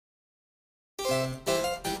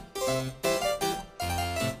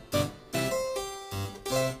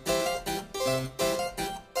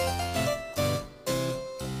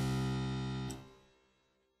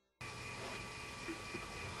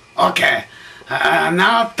Okay,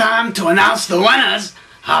 now time to announce the winners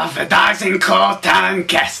of the Dogs in Court Talent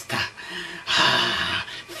Quest.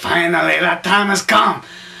 Finally, that time has come.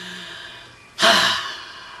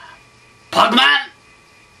 Pugman,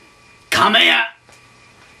 come here,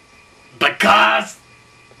 because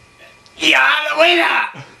you're the winner!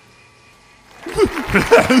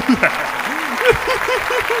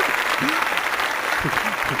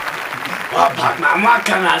 Well, Pugman, what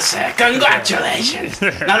can I say? Congratulations!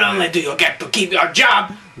 Not only do you get to keep your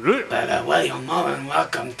job, but, well, you're more than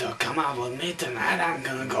welcome to come out with me tonight. I'm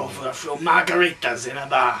gonna go for a few margaritas in a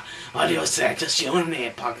bar. What do you say? Just you and me,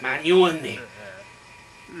 Pugman, you and me.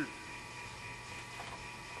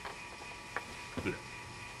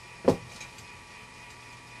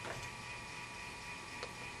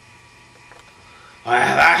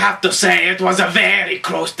 Well, I have to say it was a very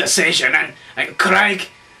close decision, and Craig,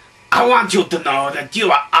 I want you to know that you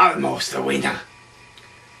are almost the winner.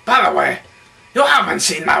 By the way, you haven't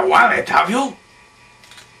seen my wallet, have you?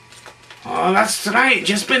 Oh, that's strange.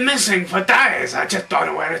 It's been missing for days. I just don't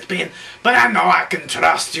know where it's been. But I know I can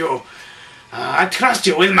trust you. I trust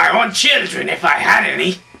you with my own children if I had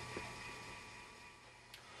any.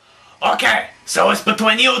 Okay, so it's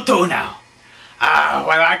between you two now.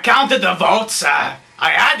 Well, I counted the votes. I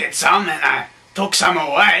added some and I took some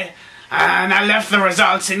away. And I left the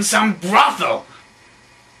results in some brothel.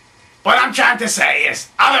 What I'm trying to say is,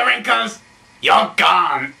 other Wrinkles, you're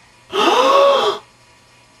gone.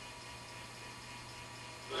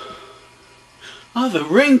 Other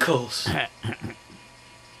Wrinkles?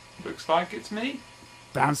 Looks like it's me.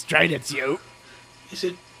 Damn straight it's you.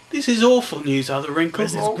 This is awful news, Other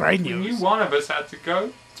Wrinkles. This is great We news. knew one of us had to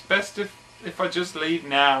go. It's best if I just leave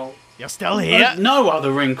now. You're still here? No,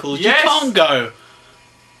 Other Wrinkles, Yes. you can't go.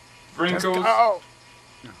 Wrinkles, Just go.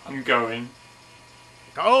 I'm going.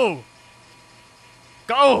 Go.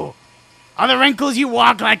 Go. Other Wrinkles, you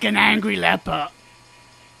walk like an angry leper.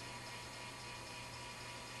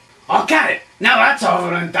 Okay, now that's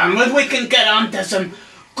over and done with. We can get on to some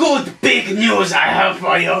good big news I have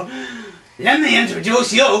for you. Let me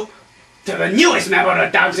introduce you to the newest member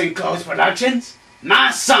of Dogs in Clothes Productions, my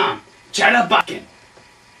son, Cheddar Buckin.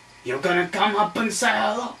 You gonna come up and say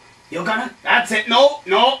hello? You gonna? That's it. No.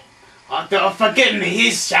 Oh, forgive me.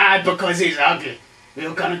 He's shy because he's ugly.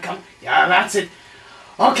 You gonna come? Yeah, that's it.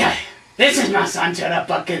 Okay, this is my son, Cheddar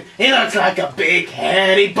Buckin. He looks like a big,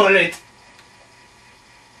 hairy bullet.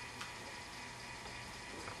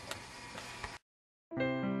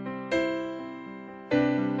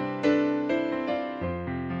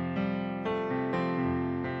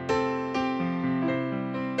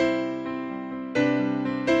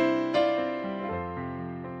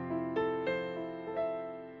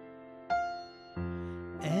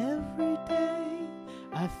 Every day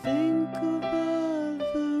I think of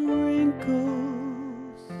other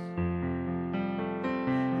wrinkles,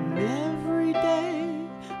 and every day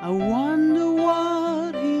I wonder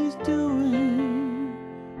what he's doing.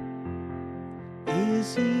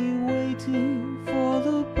 Is he waiting for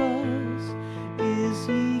the bus? Is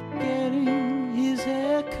he getting his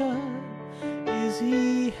hair cut? Is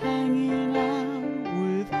he hanging out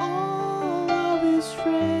with all of his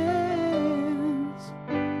friends?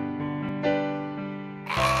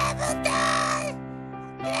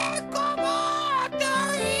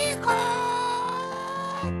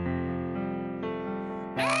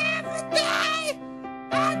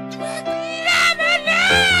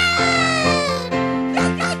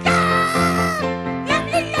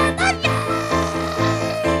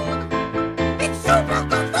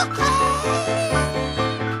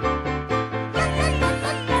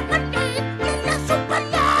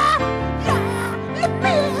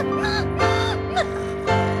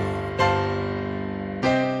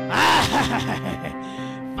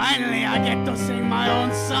 Finally, I get to sing my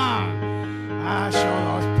own song. I'll show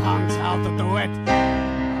those punks how to do it.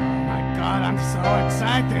 Oh my God, I'm so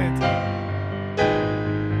excited.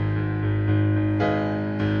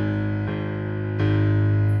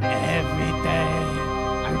 Every day,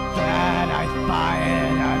 I'm glad I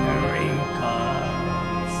fired Other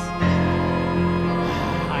Wrinkles.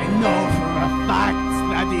 I know for a fact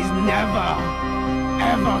that he's never,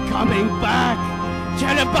 ever coming back.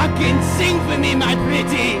 Cheddar Buckin, sing for me, my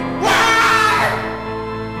pretty.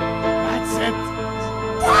 That's it.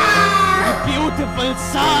 My beautiful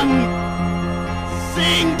son.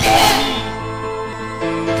 Sing.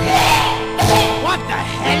 What the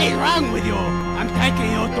hell is wrong with you? I'm taking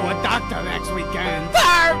you to a doctor next weekend.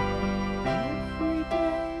 Every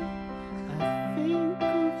day I think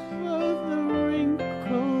of other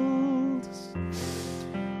wrinkles.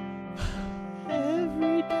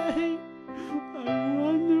 Every day I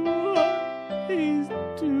wonder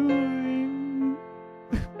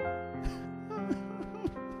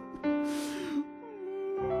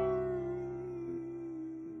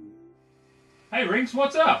Hey, Rinks,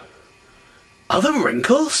 what's up? Other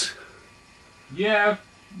Wrinkles? Yeah,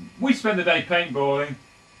 we spent the day paintballing.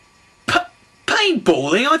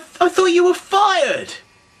 Paintballing? I thought you were fired.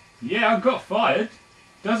 Yeah, I got fired.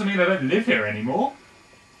 Doesn't mean I don't live here anymore.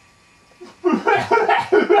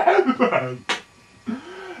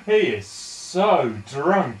 He is so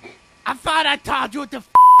drunk. I thought I told you to f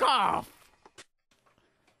off.